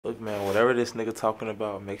Look, man, whatever this nigga talking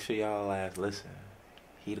about, make sure y'all ass listen.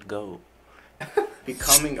 He the GOAT.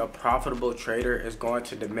 Becoming a profitable trader is going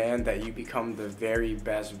to demand that you become the very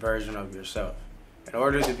best version of yourself. In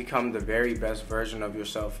order to become the very best version of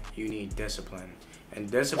yourself, you need discipline.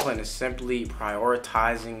 And discipline is simply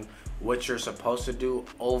prioritizing what you're supposed to do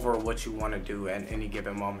over what you want to do at any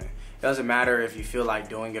given moment. It doesn't matter if you feel like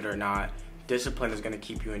doing it or not. Discipline is going to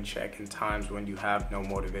keep you in check in times when you have no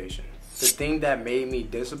motivation. The thing that made me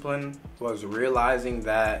disciplined was realizing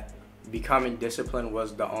that becoming disciplined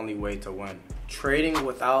was the only way to win. Trading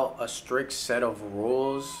without a strict set of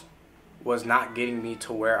rules was not getting me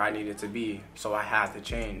to where I needed to be, so I had to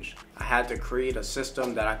change. I had to create a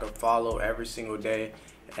system that I could follow every single day,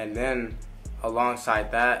 and then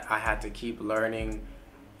alongside that, I had to keep learning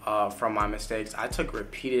from my mistakes. I took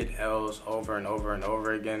repeated L's over and over and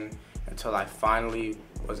over again until I finally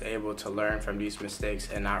was able to learn from these mistakes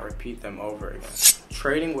and not repeat them over again.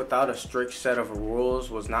 Trading without a strict set of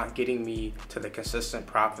rules was not getting me to the consistent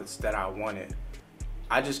profits that I wanted.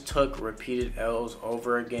 I just took repeated L's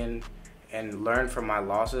over again and learned from my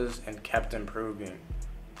losses and kept improving.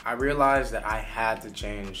 I realized that I had to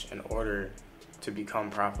change in order to become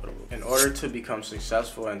profitable. In order to become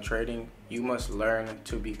successful in trading, you must learn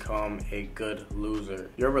to become a good loser.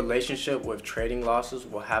 Your relationship with trading losses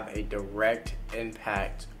will have a direct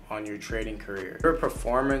impact on your trading career. Your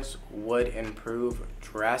performance would improve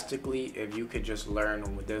drastically if you could just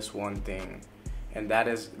learn this one thing, and that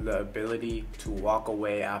is the ability to walk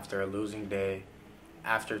away after a losing day,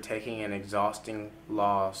 after taking an exhausting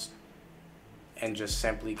loss, and just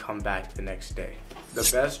simply come back the next day. The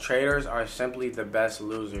best traders are simply the best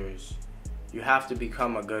losers. You have to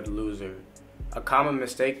become a good loser. A common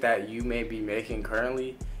mistake that you may be making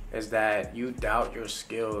currently is that you doubt your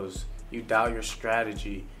skills, you doubt your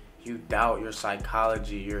strategy, you doubt your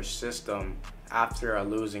psychology, your system after a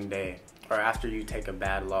losing day or after you take a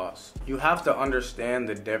bad loss. You have to understand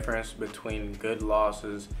the difference between good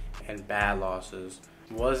losses and bad losses.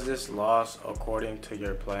 Was this loss according to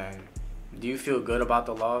your plan? Do you feel good about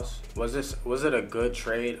the loss? Was it a good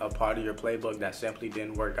trade, a part of your playbook that simply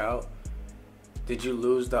didn't work out? Did you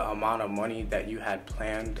lose the amount of money that you had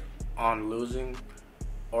planned on losing?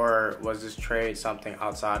 Or was this trade something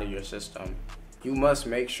outside of your system? You must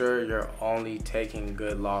make sure you're only taking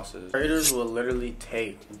good losses. Traders will literally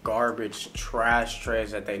take garbage, trash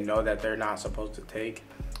trades that they know that they're not supposed to take,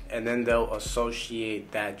 and then they'll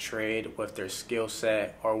associate that trade with their skill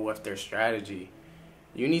set or with their strategy.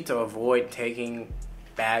 You need to avoid taking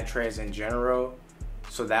bad trades in general,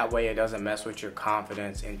 so that way it doesn't mess with your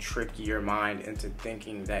confidence and trick your mind into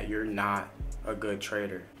thinking that you're not a good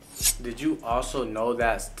trader. Did you also know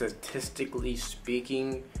that statistically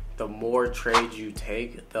speaking, the more trades you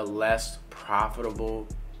take, the less profitable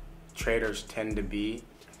traders tend to be?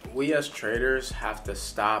 We as traders have to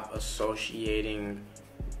stop associating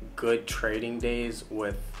good trading days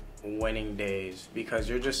with winning days, because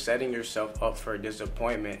you're just setting yourself up for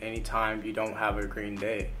disappointment anytime you don't have a green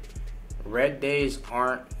day. Red days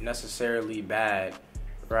aren't necessarily bad,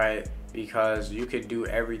 right? Because you could do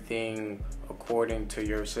everything according to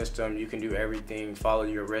your system, you can do everything, follow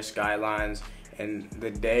your risk guidelines, and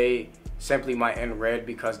the day simply might end red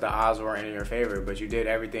because the odds weren't in your favor, but you did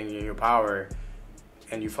everything in your power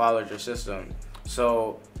and you followed your system.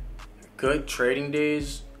 So good trading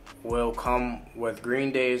days will come with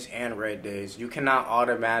green days and red days. You cannot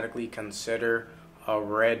automatically consider a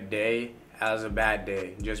red day as a bad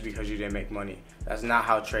day just because you didn't make money. That's not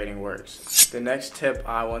how trading works. The next tip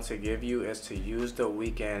I want to give you is to use the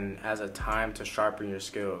weekend as a time to sharpen your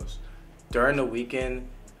skills. During the weekend,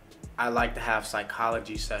 I like to have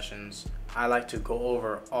psychology sessions. I like to go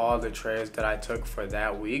over all the trades that I took for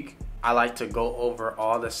that week. I like to go over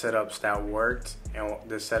all the setups that worked and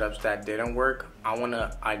the setups that didn't work. I want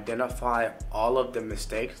to identify all of the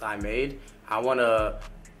mistakes I made. I want to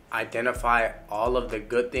identify all of the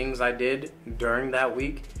good things I did during that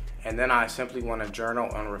week. And then I simply want to journal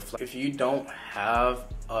and reflect. If you don't have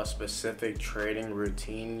a specific trading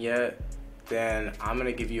routine yet, then I'm going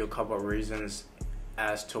to give you a couple of reasons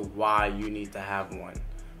as to why you need to have one.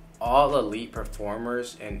 All elite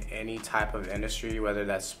performers in any type of industry, whether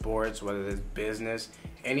that's sports, whether it's business,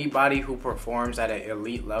 anybody who performs at an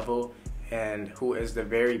elite level and who is the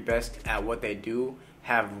very best at what they do,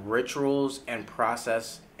 have rituals and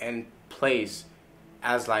process in place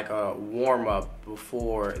as like a warm-up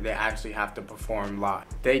before they actually have to perform live.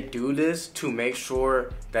 They do this to make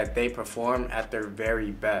sure that they perform at their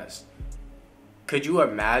very best. Could you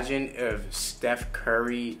imagine if Steph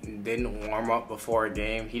Curry didn't warm up before a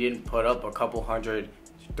game? He didn't put up a couple hundred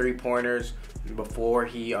three-pointers before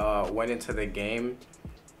he went into the game,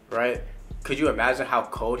 right? Could you imagine how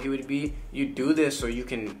cold he would be? You do this so you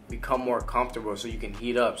can become more comfortable, so you can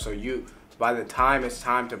heat up, so you, by the time it's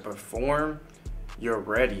time to perform, you're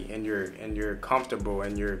ready and you're comfortable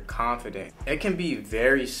and you're confident. It can be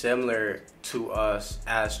very similar to us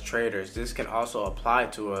as traders. This can also apply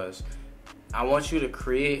to us. I want you to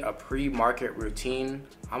create a pre-market routine.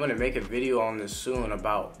 I'm gonna make a video on this soon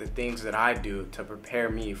about the things that I do to prepare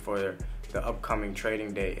me for the upcoming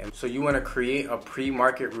trading day. And so you wanna create a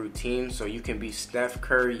pre-market routine so you can be Steph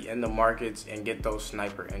Curry in the markets and get those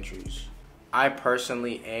sniper entries. I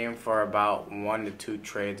personally aim for about 1 to 2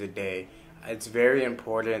 trades a day. It's very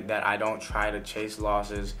important that I don't try to chase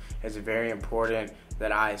losses. It's very important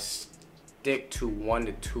that I stick to 1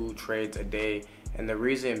 to 2 trades a day. And the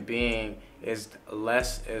reason being is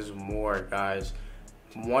less is more, guys.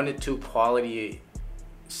 1 to 2 quality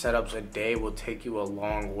setups a day will take you a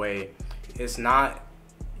long way. It's not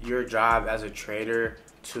your job as a trader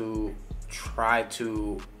to try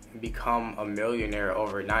to become a millionaire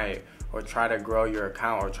overnight, or try to grow your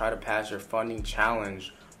account, or try to pass your funding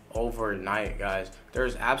challenge overnight, guys.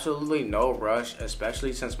 There's absolutely no rush,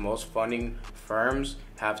 especially since most funding firms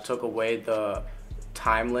have took away the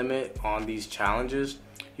time limit on these challenges.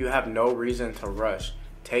 You have no reason to rush.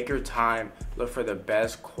 Take your time, look for the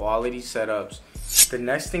best quality setups. The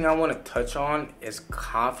next thing I want to touch on is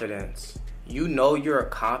confidence. You know you're a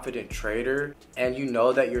confident trader, and you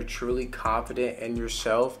know that you're truly confident in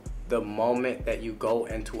yourself the moment that you go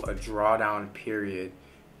into a drawdown period.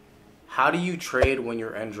 How do you trade when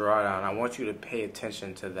you're in drawdown? I want you to pay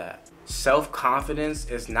attention to that. Self-confidence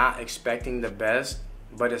is not expecting the best,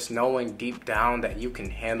 but it's knowing deep down that you can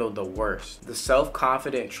handle the worst. The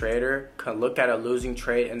self-confident trader can look at a losing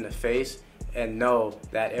trade in the face and know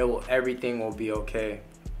that everything will be okay,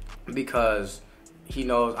 because he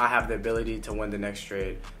knows I have the ability to win the next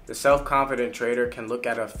trade. The self-confident trader can look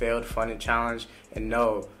at a failed funding challenge and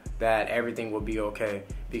know that everything will be okay,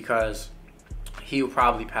 because he will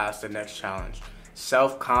probably pass the next challenge.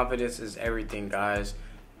 Self-confidence is everything, guys.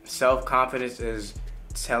 Self-confidence is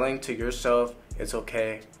telling to yourself, it's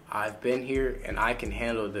okay, I've been here and I can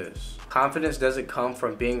handle this. Confidence doesn't come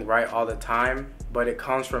from being right all the time, but it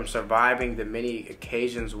comes from surviving the many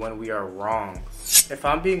occasions when we are wrong. If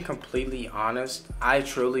I'm being completely honest, I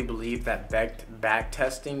truly believe that back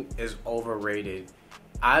testing is overrated.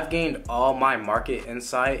 I've gained all my market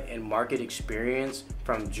insight and market experience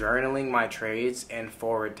from journaling my trades and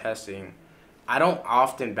forward testing. I don't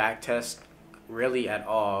often backtest really at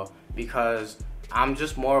all, because I'm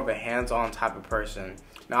just more of a hands-on type of person.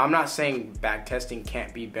 Now, I'm not saying backtesting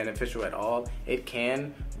can't be beneficial at all. It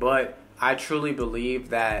can, but I truly believe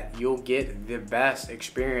that you'll get the best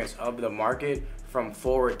experience of the market from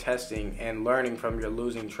forward testing and learning from your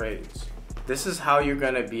losing trades. This is how you're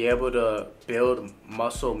gonna be able to build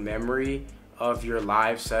muscle memory of your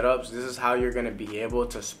live setups. This is how you're gonna be able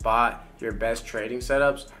to spot your best trading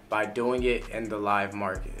setups, by doing it in the live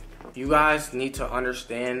market. You guys need to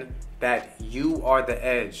understand that you are the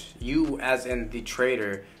edge. You as in the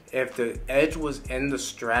trader. If the edge was in the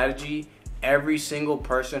strategy, every single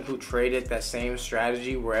person who traded that same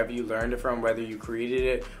strategy, wherever you learned it from, whether you created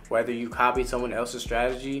it, whether you copied someone else's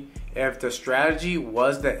strategy, if the strategy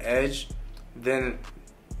was the edge, then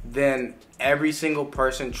every single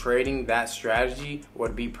person trading that strategy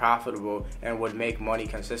would be profitable and would make money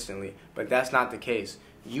consistently. But that's not the case.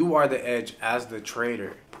 You are the edge as the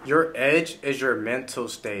trader. Your edge is your mental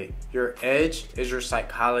state. Your edge is your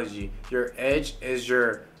psychology. Your edge is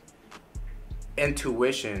your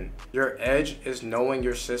intuition. Your edge is knowing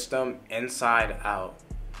your system inside out.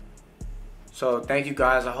 So thank you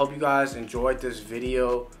guys. I hope you guys enjoyed this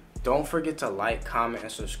video. Don't forget to like, comment,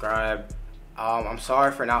 and subscribe. I'm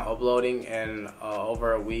sorry for not uploading in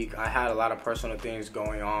over a week. I had a lot of personal things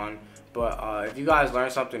going on. But if you guys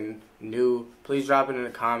learned something new, please drop it in the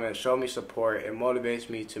comments. Show me support. It motivates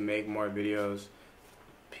me to make more videos.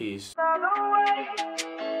 Peace.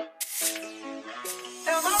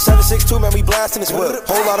 762, man, we blasting his whip.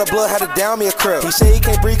 Whole lot of blood, had to down me a crib. He say he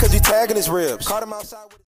can't breathe cause he tagging his ribs. Caught him outside with